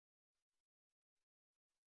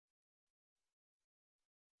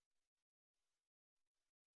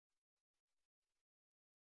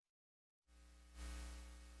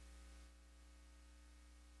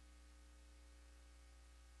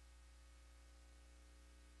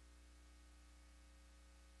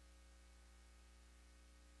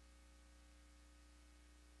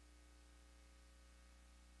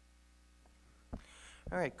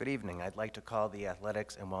All right, good evening. I'd like to call the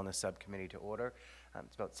Athletics and Wellness Subcommittee to order.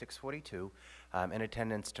 It's about 6:42. In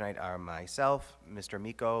attendance tonight are myself, Mr.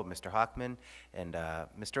 Miko, Mr. Hockman, and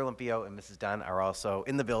Mr. Olympio and Mrs. Dunn are also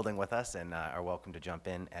in the building with us and are welcome to jump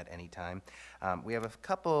in at any time. We have a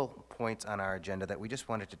couple points on our agenda that we just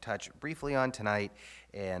wanted to touch briefly on tonight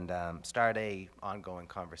and start a ongoing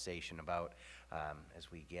conversation about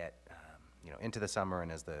as we get into the summer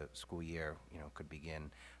and as the school year could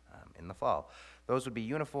begin in the fall. Those would be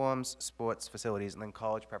uniforms, sports facilities, and then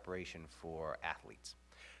college preparation for athletes.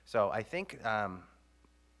 So I think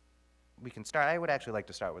we can start. I would actually like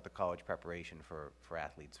to start with the college preparation for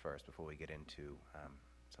athletes first before we get into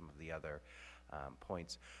some of the other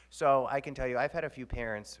points. So I can tell you, I've had a few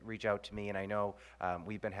parents reach out to me, and I know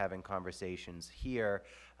we've been having conversations here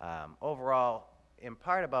overall, in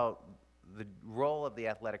part about the role of the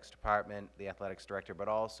athletics department, the athletics director, but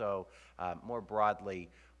also more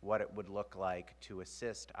broadly, what it would look like to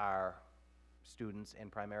assist our students,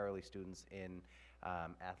 and primarily students in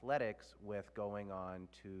athletics, with going on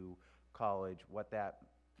to college, what that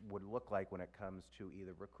would look like when it comes to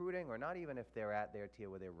either recruiting, or not even if they're at their tier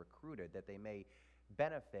where they're recruited, that they may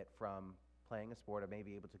benefit from playing a sport or may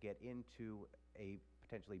be able to get into a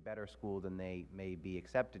potentially better school than they may be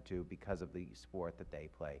accepted to because of the sport that they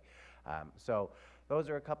play. So those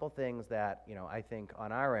are a couple things that I think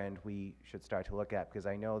on our end we should start to look at, because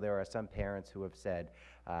I know there are some parents who have said,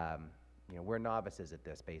 we're novices at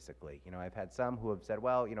this, basically. I've had some who have said,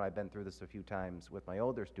 well, I've been through this a few times with my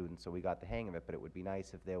older students, so we got the hang of it, but it would be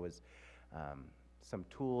nice if there was some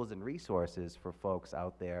tools and resources for folks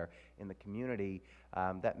out there in the community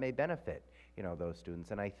that may benefit, those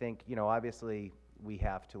students. And I think, obviously, we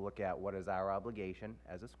have to look at what is our obligation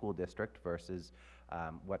as a school district versus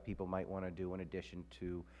what people might want to do in addition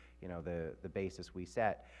to, the basis we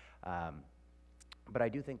set. But I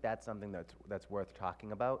do think that's something that's worth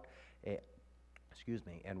talking about,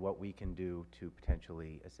 and what we can do to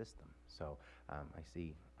potentially assist them. So I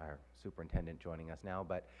see our superintendent joining us now,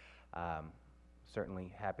 but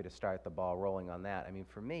certainly happy to start the ball rolling on that. I mean,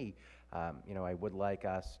 for me, I would like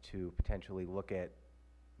us to potentially look at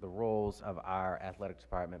the roles of our athletics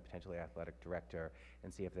department, potentially athletic director,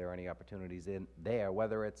 and see if there are any opportunities in there,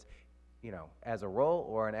 whether it's as a role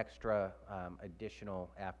or an extra additional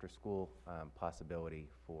after-school possibility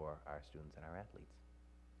for our students and our athletes.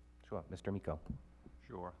 Sure, Mr. Miko.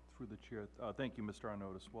 Sure, through the chair. Thank you, Mr.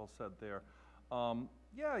 Arnottis. Well said there.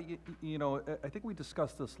 Yeah, I think we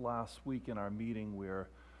discussed this last week in our meeting where,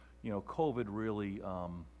 COVID really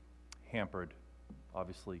hampered,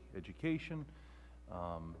 obviously, education.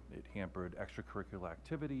 It hampered extracurricular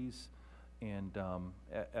activities, and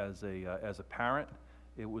as a parent,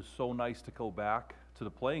 it was so nice to go back to the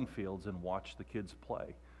playing fields and watch the kids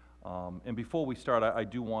play. And before we start, I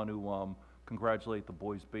do want to congratulate the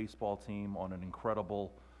boys baseball team on an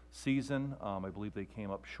incredible season. I believe they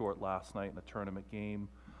came up short last night in the tournament game,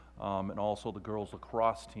 and also the girls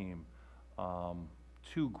lacrosse team.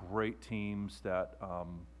 Two great teams that,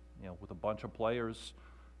 with a bunch of players,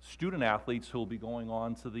 student athletes who will be going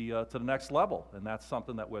on to the next level, and that's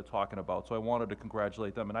something that we're talking about. So I wanted to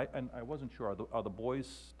congratulate them, and I wasn't sure, are the boys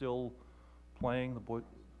still playing? The boys,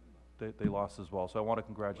 they lost as well. So I want to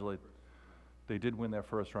congratulate. They did win their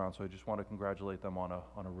first round, so I just want to congratulate them on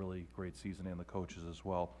a really great season, and the coaches as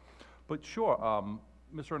well. But sure,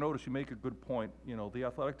 Mr. Arnottis, you make a good point. The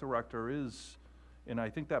athletic director is, and I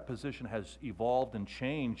think that position has evolved and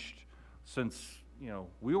changed since.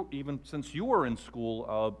 Even since you were in school,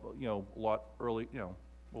 a lot early,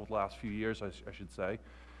 over the last few years, I should say.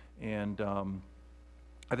 And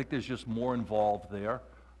I think there's just more involved there.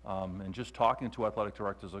 And just talking to athletic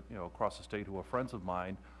directors, across the state who are friends of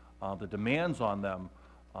mine, the demands on them,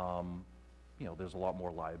 there's a lot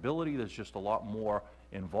more liability. There's just a lot more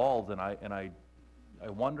involved. And I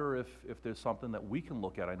wonder if there's something that we can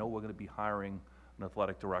look at. I know we're going to be hiring an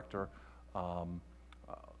athletic director.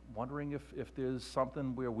 Wondering if there's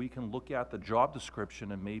something where we can look at the job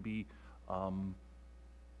description and maybe,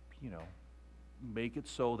 make it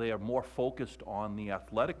so they are more focused on the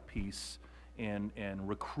athletic piece and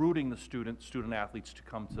recruiting the student athletes to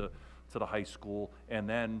come to the high school, and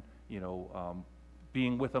then,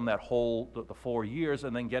 being with them the 4 years,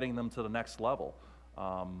 and then getting them to the next level.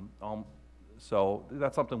 So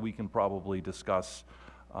that's something we can probably discuss.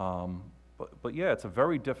 But yeah, it's a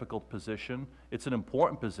very difficult position. It's an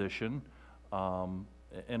important position. And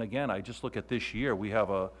again, I just look at this year. We have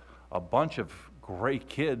a bunch of great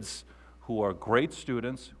kids who are great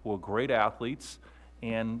students, who are great athletes,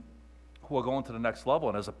 and who are going to the next level.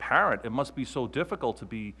 And as a parent, it must be so difficult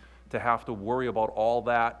to have to worry about all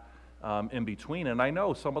that in between. And I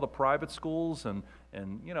know some of the private schools and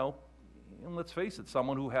And, you know, and let's face it,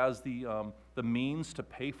 someone who has the means to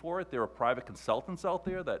pay for it, there are private consultants out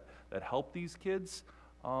there that help these kids.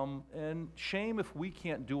 And shame if we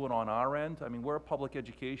can't do it on our end. I mean, we're a public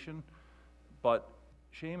education, but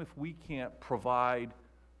shame if we can't provide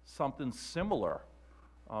something similar.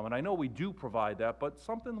 And I know we do provide that, but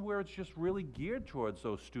something where it's just really geared towards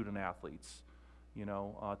those student athletes, you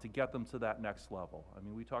know, to get them to that next level. I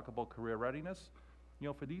mean, we talk about career readiness. You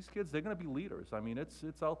know, for these kids, they're going to be leaders. I mean, it's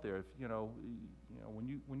out there. If, you know,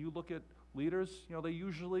 when you look at leaders, you know, they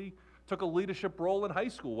usually took a leadership role in high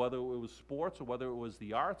school, whether it was sports or whether it was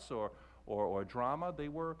the arts or drama. They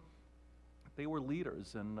were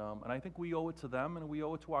leaders, and I think we owe it to them, and we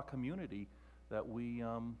owe it to our community that we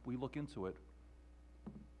look into it.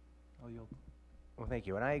 I'll yield. Well, thank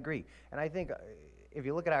you, and I agree. And I think if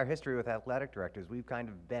you look at our history with athletic directors, we've kind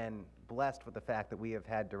of been blessed with the fact that we have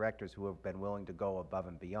had directors who have been willing to go above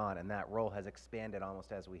and beyond, and that role has expanded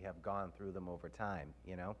almost as we have gone through them over time,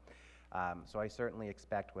 you know? So I certainly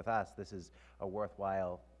expect with us, this is a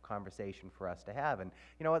worthwhile conversation for us to have. And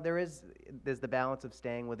you know what, there's the balance of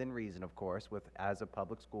staying within reason, of course, with, as a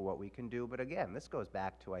public school, what we can do. But again, this goes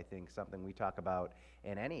back to, I think, something we talk about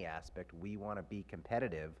in any aspect. We want to be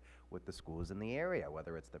competitive with the schools in the area,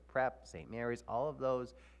 whether it's the Prep, St. Mary's, all of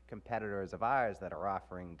those competitors of ours that are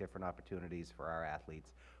offering different opportunities for our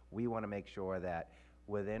athletes. We want to make sure that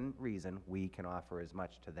within reason, we can offer as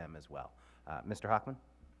much to them as well. Mr. Hockman?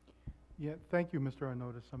 Yeah, thank you, Mr.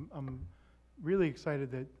 Arnottis. I'm really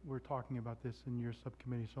excited that we're talking about this in your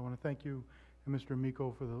subcommittee. So I want to thank you and Mr.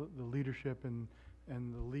 Amico for the leadership and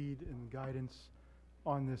the lead and guidance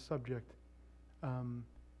on this subject.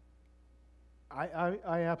 I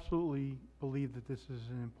absolutely believe that this is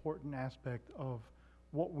an important aspect of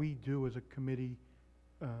what we do as a committee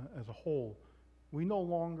as a whole. We no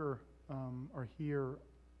longer are here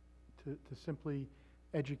to simply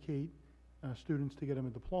educate students to get them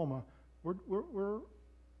a diploma. We're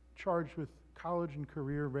charged with college and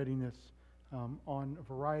career readiness on a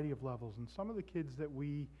variety of levels. And some of the kids that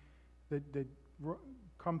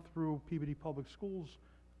come through Peabody Public Schools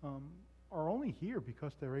are only here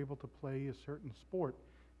because they're able to play a certain sport.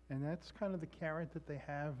 And that's kind of the carrot that they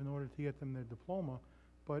have in order to get them their diploma.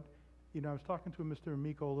 But, you know, I was talking to Mr.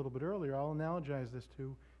 Amico a little bit earlier. I'll analogize this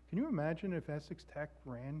to, can you imagine if Essex Tech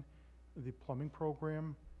ran the plumbing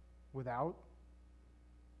program without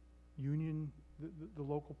union, the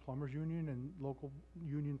local plumbers union and local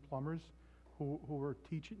union plumbers who were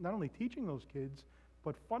teaching, not only teaching those kids,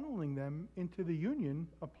 but funneling them into the union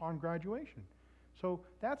upon graduation. So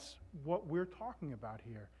that's what we're talking about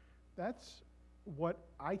here. That's what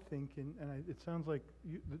I think, and it sounds like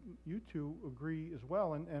you two agree as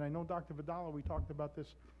well, and I know Dr. Vidala, we talked about this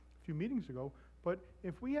a few meetings ago, but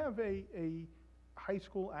if we have a high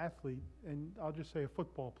school athlete, and I'll just say a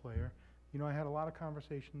football player, you know, I had a lot of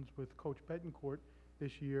conversations with Coach Betancourt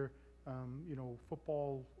this year. You know,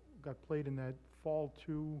 football got played in that fall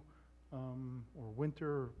 2 or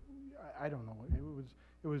winter, I don't know.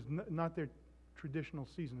 It was not their traditional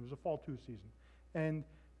season. It was a fall 2 season. And,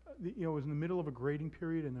 you know, it was in the middle of a grading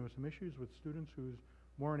period, and there were some issues with students who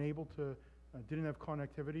weren't able to, didn't have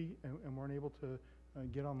connectivity and weren't able to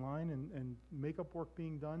get online and makeup work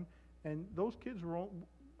being done. And those kids were,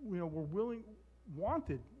 you know,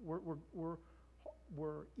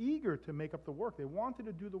 were eager to make up the work. They wanted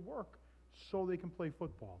to do the work so they can play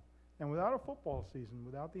football. And without a football season,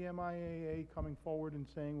 without the MIAA coming forward and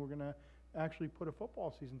saying we're going to actually put a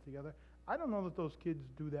football season together, I don't know that those kids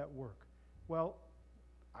do that work. Well,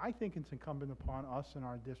 I think it's incumbent upon us in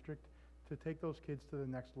our district to take those kids to the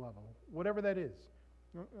next level, whatever that is.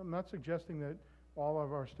 I'm not suggesting that all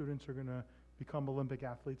of our students are going to become Olympic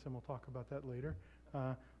athletes, and we'll talk about that later,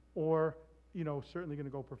 or, you know, certainly going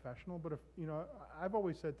to go professional. But if, you know, I've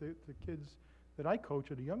always said to kids that I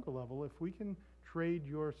coach at a younger level, if we can trade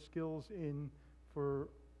your skills in for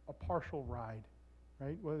a partial ride,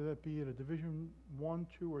 right? Whether that be at a Division I,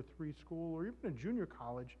 II, or III school, or even a junior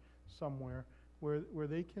college somewhere, where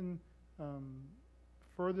they can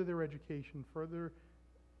further their education, further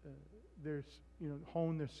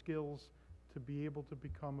hone their skills to be able to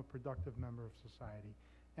become a productive member of society.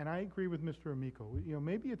 And I agree with Mr. Amico. You know,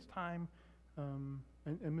 maybe it's time. And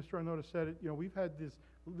Mr. Arnottis said it. You know, we've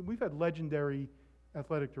had legendary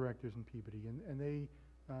athletic directors in Peabody, and they,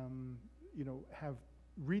 you know, have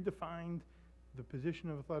redefined the position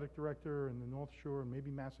of athletic director in the North Shore and maybe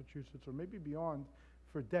Massachusetts or maybe beyond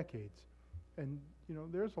for decades. And you know,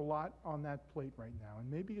 there's a lot on that plate right now, and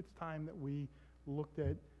maybe it's time that we looked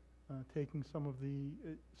at taking some of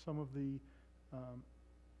the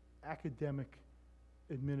academic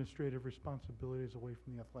administrative responsibilities away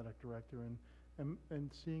from the athletic director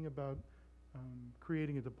and seeing about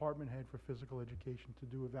creating a department head for physical education to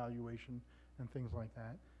do evaluation and things like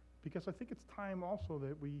that. Because I think it's time also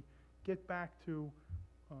that we get back to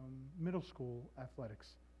middle school athletics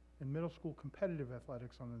and middle school competitive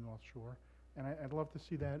athletics on the North Shore. And I'd love to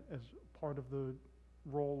see that as part of the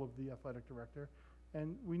role of the athletic director.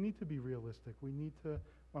 And we need to be realistic. We need to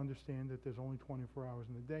understand that there's only 24 hours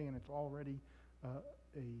in the day, and it's already a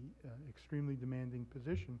extremely demanding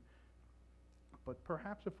position. But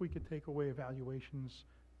perhaps if we could take away evaluations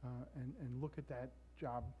and look at that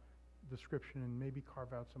job description and maybe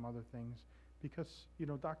carve out some other things. Because, you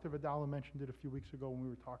know, Dr. Vidala mentioned it a few weeks ago when we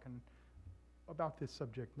were talking about this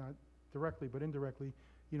subject, not directly, but indirectly.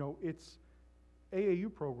 You know, it's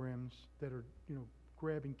AAU programs that are, you know,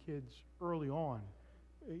 grabbing kids early on,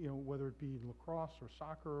 you know, whether it be lacrosse or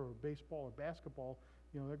soccer or baseball or basketball.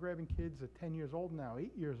 You know, they're grabbing kids at 10 years old now,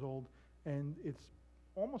 8 years old, and it's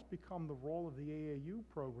almost become the role of the AAU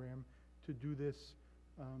program to do this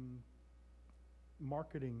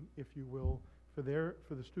marketing, if you will, for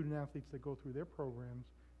the student athletes that go through their programs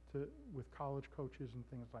with college coaches and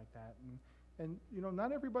things like that. And you know,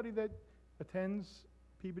 not everybody that attends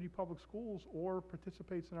Peabody Public Schools or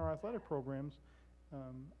participates in our athletic programs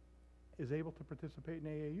is able to participate in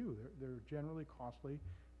AAU. They're generally costly,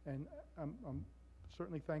 and I'm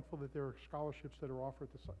certainly thankful that there are scholarships that are offered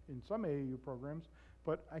in some AAU programs,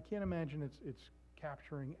 but I can't imagine it's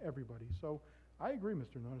capturing everybody. So I agree,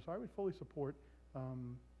 Mr. Notice. I would fully support,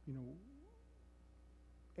 you know,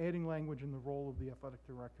 adding language in the role of the athletic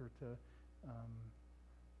director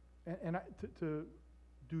to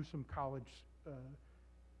do some college,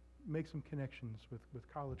 make some connections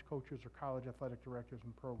with college coaches or college athletic directors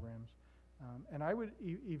and programs. And I would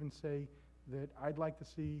even say that I'd like to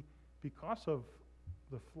see, because of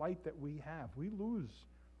the flight that we have,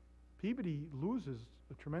 Peabody loses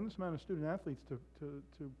a tremendous amount of student athletes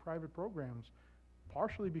to private programs,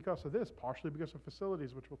 partially because of this, partially because of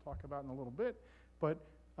facilities, which we'll talk about in a little bit. But,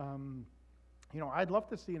 you know, I'd love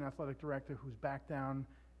to see an athletic director who's back down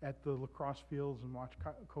at the lacrosse fields and watch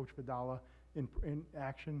Coach Vidala in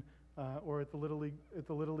action, or at the Little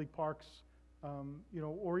League parks, you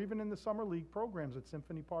know, or even in the summer league programs at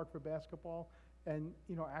Symphony Park for basketball, and,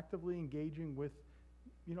 you know, actively engaging with,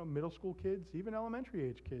 you know, middle school kids, even elementary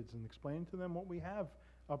age kids, and explaining to them what we have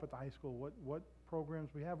up at the high school, what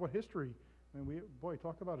programs we have, what history. I mean, boy,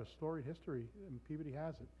 talk about a storied history, and Peabody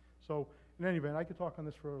has it. So, in any event, I could talk on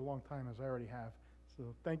this for a long time, as I already have.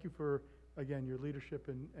 So, thank you for, again, your leadership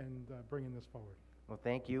and bringing this forward. Well,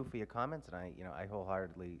 thank you for your comments, and I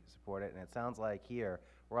wholeheartedly support it. And it sounds like here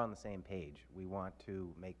we're on the same page. We want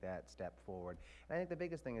to make that step forward. And I think the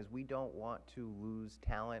biggest thing is we don't want to lose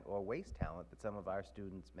talent or waste talent that some of our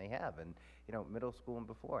students may have. And, you know, middle school and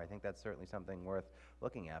before, I think that's certainly something worth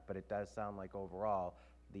looking at. But it does sound like overall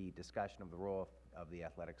the discussion of the role of the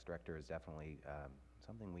athletics director is definitely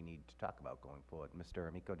something we need to talk about going forward. Mr.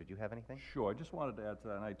 Amico, did you have anything? Sure, I just wanted to add to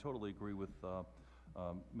that, and I totally agree with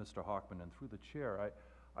Mr. Hockman, and through the chair,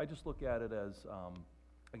 I just look at it as,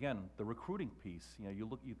 again, the recruiting piece. You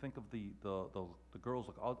know, you think of the girls.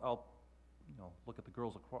 I'll you know, look at the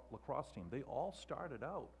girls lacrosse team. They all started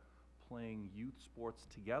out playing youth sports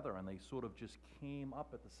together, and they sort of just came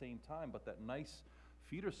up at the same time. But that nice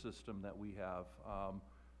feeder system that we have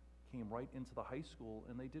came right into the high school,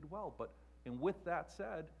 and they did well. And with that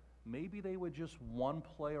said, maybe they were just one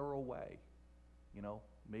player away. You know,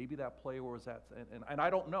 maybe that player was at, and I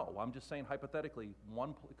don't know. I'm just saying hypothetically,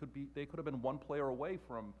 they could have been one player away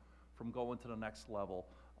from going to the next level.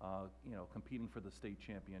 You know, competing for the state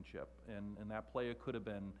championship, and that player could have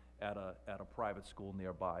been at a private school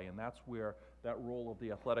nearby. And that's where that role of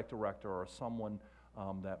the athletic director or someone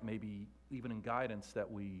that maybe even in guidance that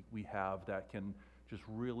we have that can just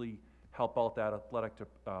really help out that athletic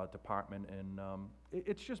department. And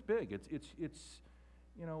it's just big. It's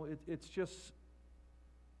you know, it's just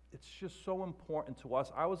so important to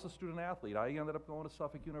us. I was a student athlete. I ended up going to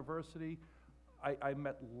Suffolk University. I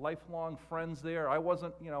met lifelong friends there. I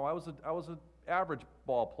wasn't, you know, I was an average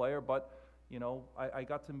ball player, but, you know, I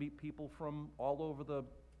got to meet people from all over the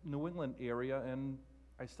New England area, and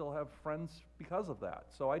I still have friends because of that.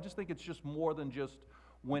 So I just think it's just more than just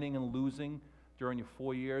winning and losing during your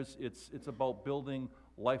 4 years. It's about building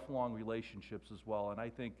lifelong relationships as well, and I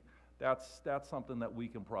think that's something that we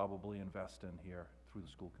can probably invest in here through the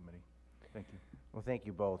school committee. Thank you. Well, thank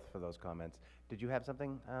you both for those comments. Did you have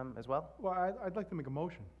something as well? Well, I'd like to make a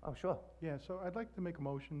motion. Oh, sure. Yeah, so I'd like to make a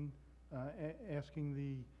motion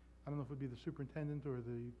asking I don't know if it would be the superintendent or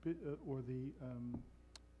the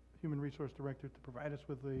human resource director to provide us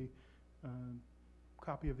with a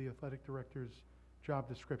copy of the athletic director's job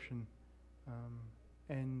description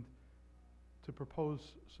And to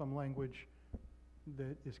propose some language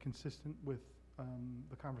that is consistent with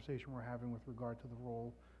the conversation we're having with regard to the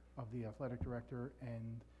role of the athletic director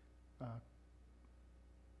and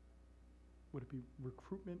would it be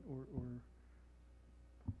recruitment or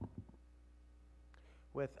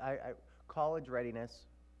With college readiness.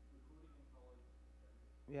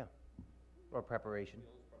 Yeah, or preparation.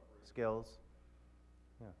 Skills.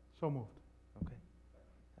 Yeah, so moved? okay.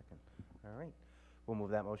 Second. All right. We'll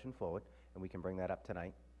move that motion forward, and we can bring that up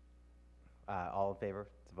tonight. All in favor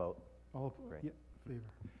to vote? All, Great. yeah, favor.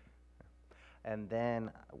 And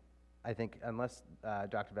then, I think, unless,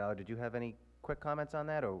 Dr. Valor, did you have any quick comments on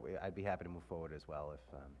that, or I'd be happy to move forward as well if,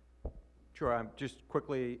 Sure, just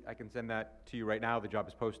quickly, I can send that to you right now. The job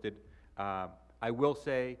is posted. I will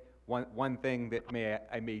say, one thing that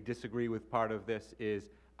I may disagree with part of this is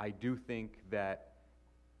I do think that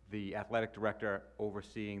the athletic director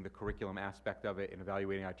overseeing the curriculum aspect of it and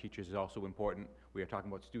evaluating our teachers is also important. We are talking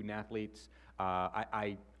about student athletes.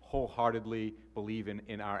 I wholeheartly believe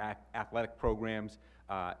in our athletic programs,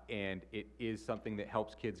 and it is something that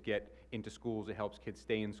helps kids get into schools, it helps kids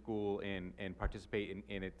stay in school and participate,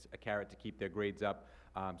 and it's a carrot to keep their grades up.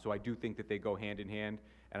 So I do think that they go hand in hand,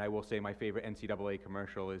 and I will say my favorite NCAA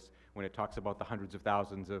commercial is when it talks about the hundreds of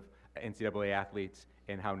thousands of NCAA athletes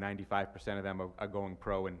and how 95% of them are going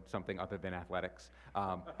pro in something other than athletics.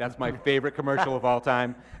 That's my favorite commercial of all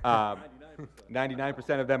time.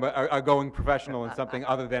 99% of them are going professional in something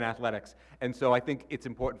other than athletics. And so I think it's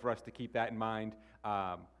important for us to keep that in mind.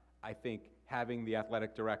 I think having the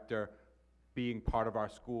athletic director being part of our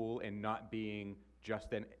school and not being just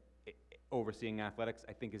overseeing athletics,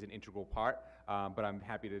 I think is an integral part, but I'm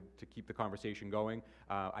happy to keep the conversation going.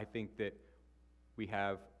 I think that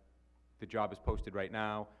the job is posted right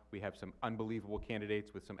now. We have some unbelievable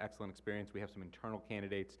candidates with some excellent experience. We have some internal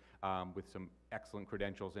candidates with some excellent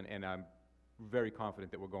credentials, and I'm very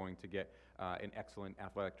confident that we're going to get an excellent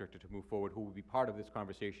athletic director to move forward who will be part of this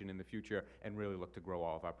conversation in the future and really look to grow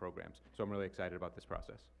all of our programs. So I'm really excited about this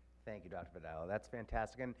process. Thank you, Dr. Vidal. That's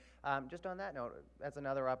fantastic. And just on that note, that's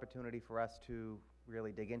another opportunity for us to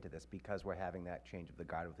really dig into this because we're having that change of the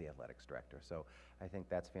guard with the athletics director. So I think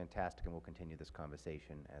that's fantastic, and we'll continue this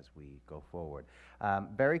conversation as we go forward.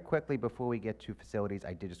 Very quickly, before we get to facilities,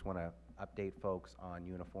 I did just want to update folks on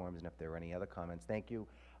uniforms and if there are any other comments. Thank you,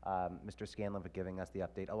 Mr. Scanlon, for giving us the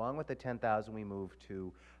update. Along with the 10,000 we moved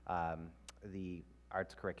to the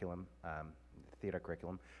arts curriculum, theater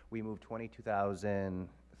curriculum, we moved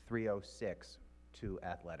 22,306 to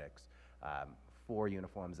athletics for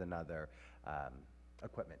uniforms and other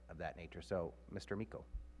equipment of that nature. So, Mr. Miko.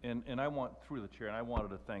 And I want, through the chair, and I wanted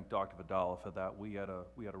to thank Dr. Vidal for that. We had a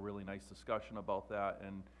really nice discussion about that,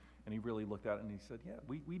 and he really looked at it and he said, yeah,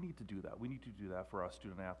 we need to do that. We need to do that for our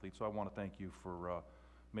student athletes. So I want to thank you for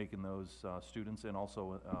making those students and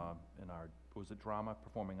also in our, was it drama,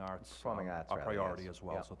 performing arts? Performing arts, our rather, priority yes. as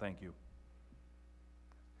well. Yep. So thank you.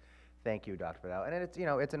 Thank you, Dr. Vidal. And it's, you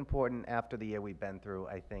know, it's important after the year we've been through,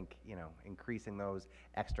 I think, you know, increasing those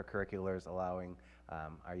extracurriculars, allowing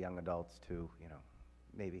our young adults to, you know,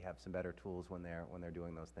 maybe have some better tools when they're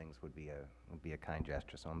doing those things would be a kind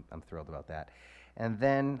gesture. So I'm thrilled about that. And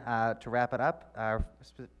then to wrap it up, our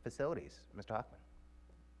facilities, Mr. Hoffman.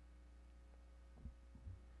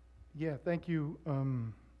 Yeah, thank you,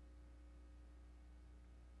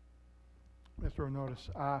 Mr. Onotis.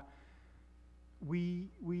 We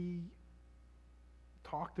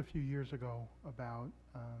talked a few years ago about,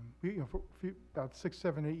 about 6,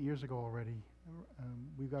 7, 8 years ago already,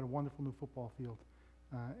 we've got a wonderful new football field,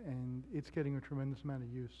 and it's getting a tremendous amount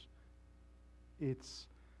of use. It's,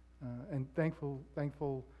 and thankful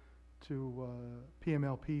to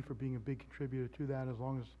PMLP for being a big contributor to that, as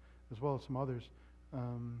well as some others.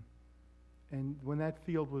 And when that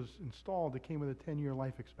field was installed, it came with a 10-year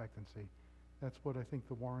life expectancy. That's what I think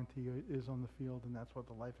the warranty is on the field, and that's what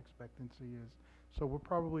the life expectancy is. So we're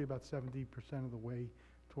probably about 70% of the way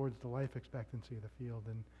towards the life expectancy of the field.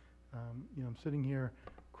 And you know, I'm sitting here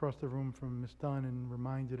across the room from Ms. Dunn and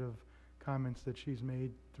reminded of comments that she's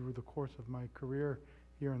made through the course of my career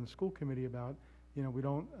here in the school committee about, you know, we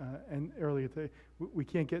don't, and earlier today, we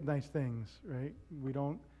can't get nice things, right? We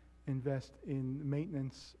don't invest in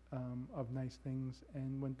maintenance of nice things,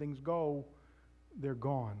 and when things go, they're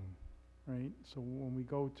gone, right? So when we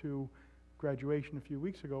go to graduation a few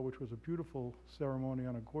weeks ago, which was a beautiful ceremony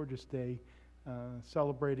on a gorgeous day,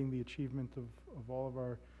 celebrating the achievement of all of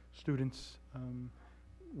our students,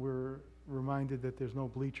 we're reminded that there's no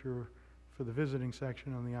bleacher for the visiting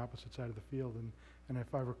section on the opposite side of the field, and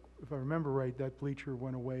if I remember right, that bleacher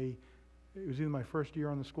went away. It was either my first year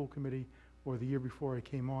on the school committee or the year before I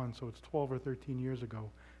came on, so it's 12 or 13 years ago.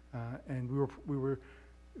 And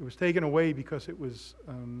it was taken away because it was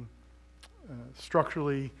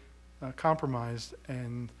structurally compromised,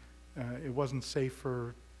 and it wasn't safe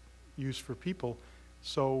for use for people.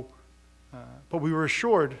 So, but we were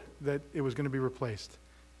assured that it was going to be replaced.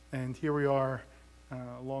 And here we are,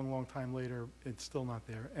 a long, long time later, it's still not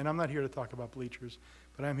there. And I'm not here to talk about bleachers,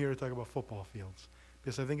 but I'm here to talk about football fields,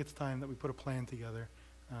 because I think it's time that we put a plan together,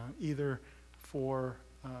 either for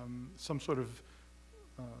some sort of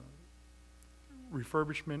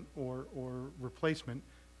refurbishment or replacement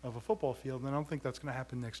of a football field. And I don't think that's going to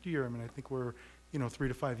happen next year. I mean, I think we're, 3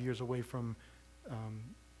 to 5 years away from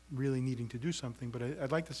really needing to do something. But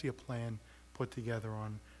I'd like to see a plan put together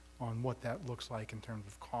on what that looks like in terms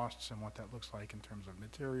of costs and what that looks like in terms of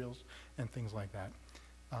materials and things like that.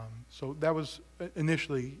 So that was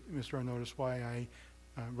initially, Mr. Arnottis, why I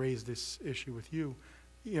raised this issue with you.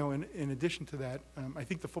 In addition to that, I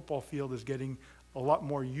think the football field is getting a lot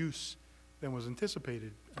more use than was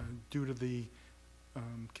anticipated due to the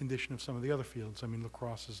condition of some of the other fields. I mean,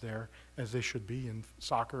 lacrosse is there, as they should be, and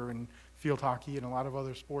soccer and field hockey and a lot of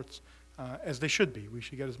other sports, as they should be. We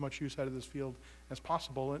should get as much use out of this field as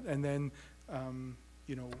possible. And then,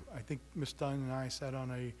 I think Ms. Dunn and I sat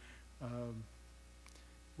on it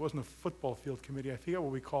wasn't a football field committee, I forget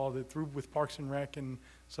what we called it, with Parks and Rec and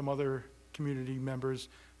some other community members,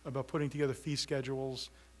 about putting together fee schedules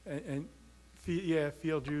and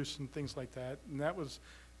field use and things like that. And that was,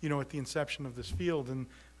 at the inception of this field, and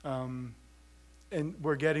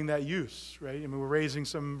we're getting that use, right? I mean, we're raising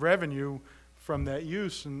some revenue from that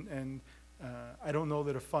use, and I don't know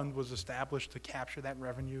that a fund was established to capture that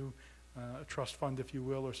revenue, a trust fund, if you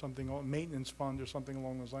will, or something, a maintenance fund or something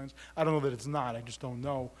along those lines. I don't know that it's not, I just don't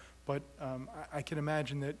know. But I can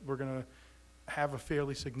imagine that we're going to have a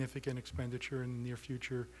fairly significant expenditure in the near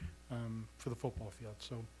future for the football field.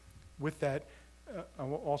 So with that, I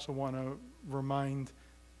also want to remind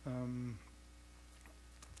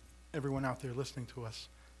everyone out there listening to us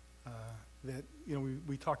that,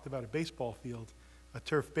 we talked about a baseball field, a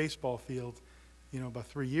turf baseball field, about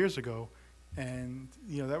 3 years ago. And,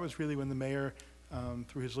 that was really when the mayor,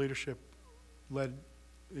 through his leadership, led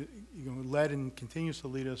and continues to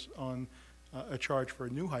lead us on a charge for a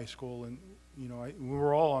new high school. And, I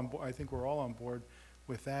think we're all on board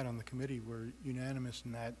with that on the committee. We're unanimous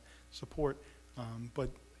in that support. But,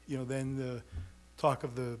 then the talk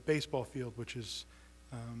of the baseball field, which is,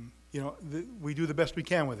 we do the best we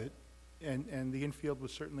can with it. And the infield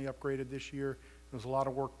was certainly upgraded this year. There was a lot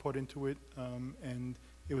of work put into it, and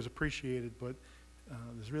it was appreciated. But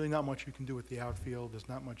there's really not much you can do with the outfield. There's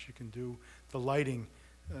not much you can do. The lighting,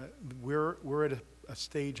 we're at a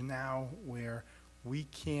stage now where we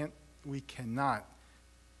cannot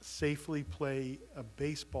safely play a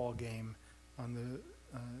baseball game on the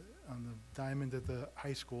diamond at the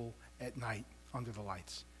high school at night under the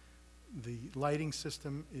lights. The lighting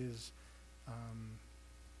system is,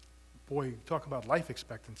 talk about life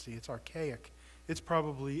expectancy. It's archaic. It's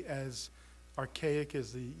probably as archaic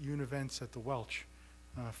as the univents at the Welch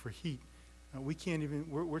for heat. We can't even,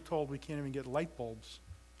 we're told we can't even get light bulbs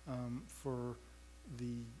for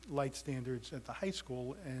the light standards at the high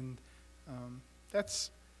school, and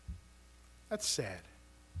that's sad.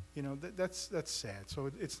 That's sad.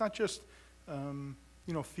 So it's not just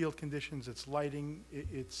field conditions. It's lighting.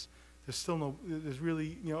 There's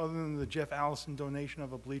really, other than the Jeff Allison donation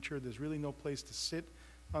of a bleacher, there's really no place to sit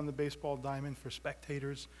on the baseball diamond for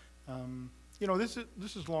spectators.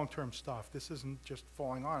 This is long-term stuff. This isn't just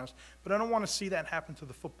falling on us. But I don't want to see that happen to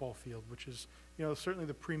the football field, which is, certainly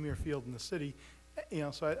the premier field in the city.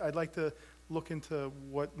 So I'd like to look into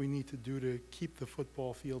what we need to do to keep the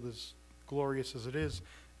football field as glorious as it is,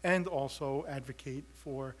 and also advocate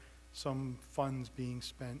for some funds being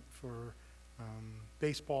spent for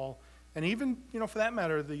baseball. And even, for that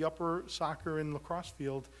matter, the upper soccer and lacrosse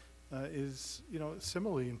field is,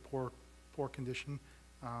 similarly in poor condition.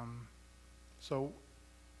 So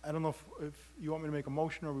I don't know if you want me to make a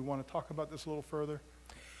motion, or we want to talk about this a little further.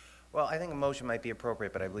 Well, I think a motion might be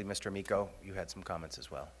appropriate, but I believe, Mr. Amico, you had some comments as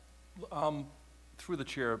well. Through the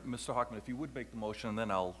chair, Mr. Hockman, if you would make the motion, and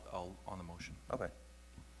then I'll on the motion. Okay.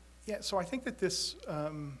 Yeah, so I think that this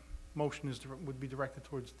motion would be directed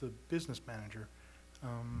towards the business manager,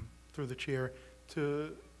 through the chair,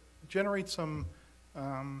 to generate some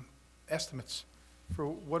estimates for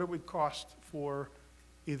what it would cost for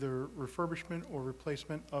either refurbishment or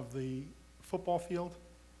replacement of the football field.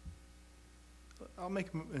 I'll make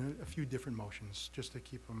a few different motions just to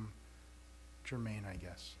keep them germane, I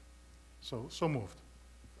guess. So moved.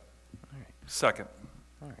 All right. Second.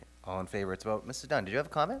 All right. All in favor, it's a vote. Mrs. Dunn, did you have a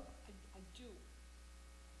comment? I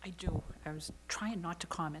I do. I was trying not to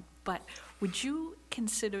comment, but would you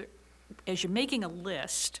consider, as you're making a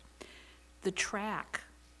list, the track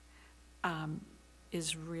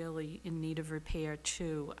is really in need of repair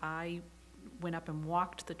too. I went up and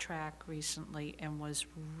walked the track recently and was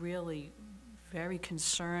really very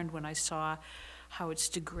concerned when I saw how it's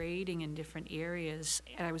degrading in different areas,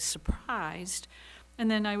 and I was surprised. And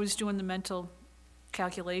then I was doing the mental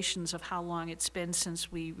calculations of how long it's been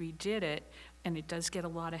since we redid it, and it does get a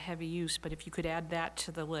lot of heavy use, but if you could add that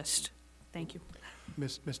to the list. Thank you.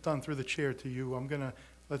 Ms. Dunn, through the chair to you,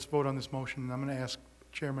 let's vote on this motion, and I'm gonna ask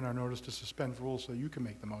Chairman Arnottis to suspend rules so you can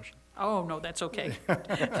make the motion. Oh, no, that's okay.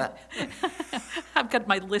 I've got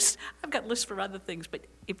my list, I've got lists for other things, but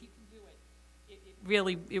if you can do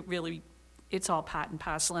it, it's all part and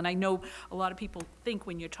parcel. And I know a lot of people think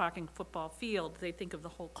when you're talking football field, they think of the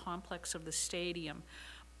whole complex of the stadium,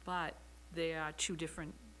 but there are two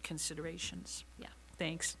different considerations. Yeah,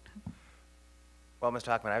 thanks. Well, Mr.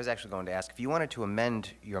 Hockman, I was actually going to ask, if you wanted to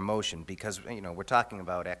amend your motion, because, you know, we're talking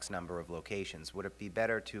about X number of locations, would it be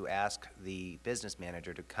better to ask the business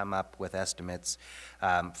manager to come up with estimates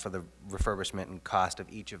for the refurbishment and cost of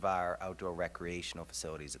each of our outdoor recreational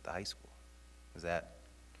facilities at the high school? Is that,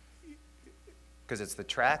 because it's the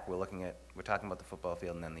track, we're talking about the football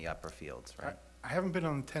field and then the upper fields, right? I haven't been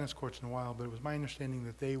on the tennis courts in a while, but it was my understanding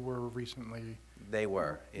that they were recently. They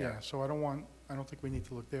were, yeah. So I don't think we need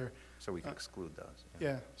to look there. So we can exclude those.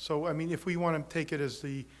 Yeah, so, I mean, if we want to take it as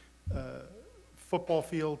the football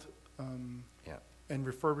field Yeah. and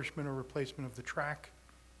refurbishment or replacement of the track,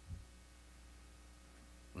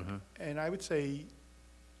 and I would say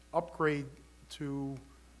upgrade to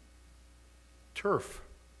turf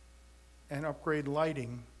and upgrade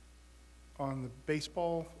lighting on the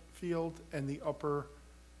baseball field and the upper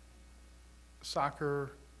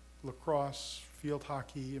soccer, lacrosse, field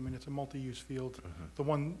hockey. I mean, it's a multi-use field. The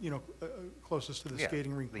one, closest to the Yeah,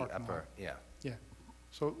 skating rink the parking lot. upper, yeah. Yeah.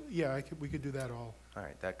 So, yeah, we could do that all. All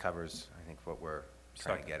right, that covers, I think, what we're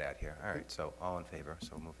trying to get at here. All right, so all in favor, so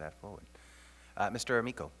we'll move that forward. Mr.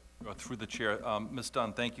 Amico. Through the chair, Ms.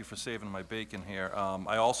 Dunn, thank you for saving my bacon here.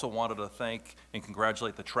 I also wanted to thank and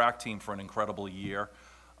congratulate the track team for an incredible year,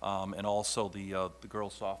 and also the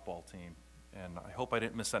girls softball team. And I hope I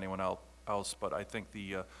didn't miss anyone else, but I think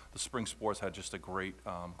the spring sports had just a great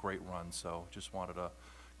run. So just wanted to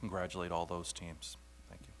congratulate all those teams.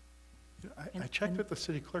 Thank you. I checked with the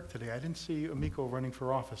city clerk today. I didn't see Amico running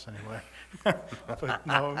for office anywhere. But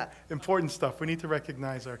no, important stuff. We need to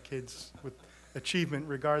recognize our kids with achievement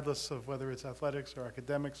regardless of whether it's athletics or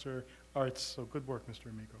academics or arts. So good work, Mr.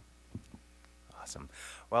 Amico. Awesome.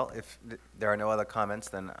 Well, if there are no other comments,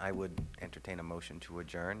 then I would entertain a motion to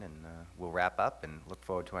adjourn, and we'll wrap up and look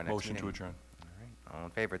forward to our next meeting. Motion to adjourn. All right, all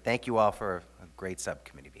in favor. Thank you all for a great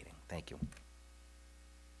subcommittee meeting. Thank you.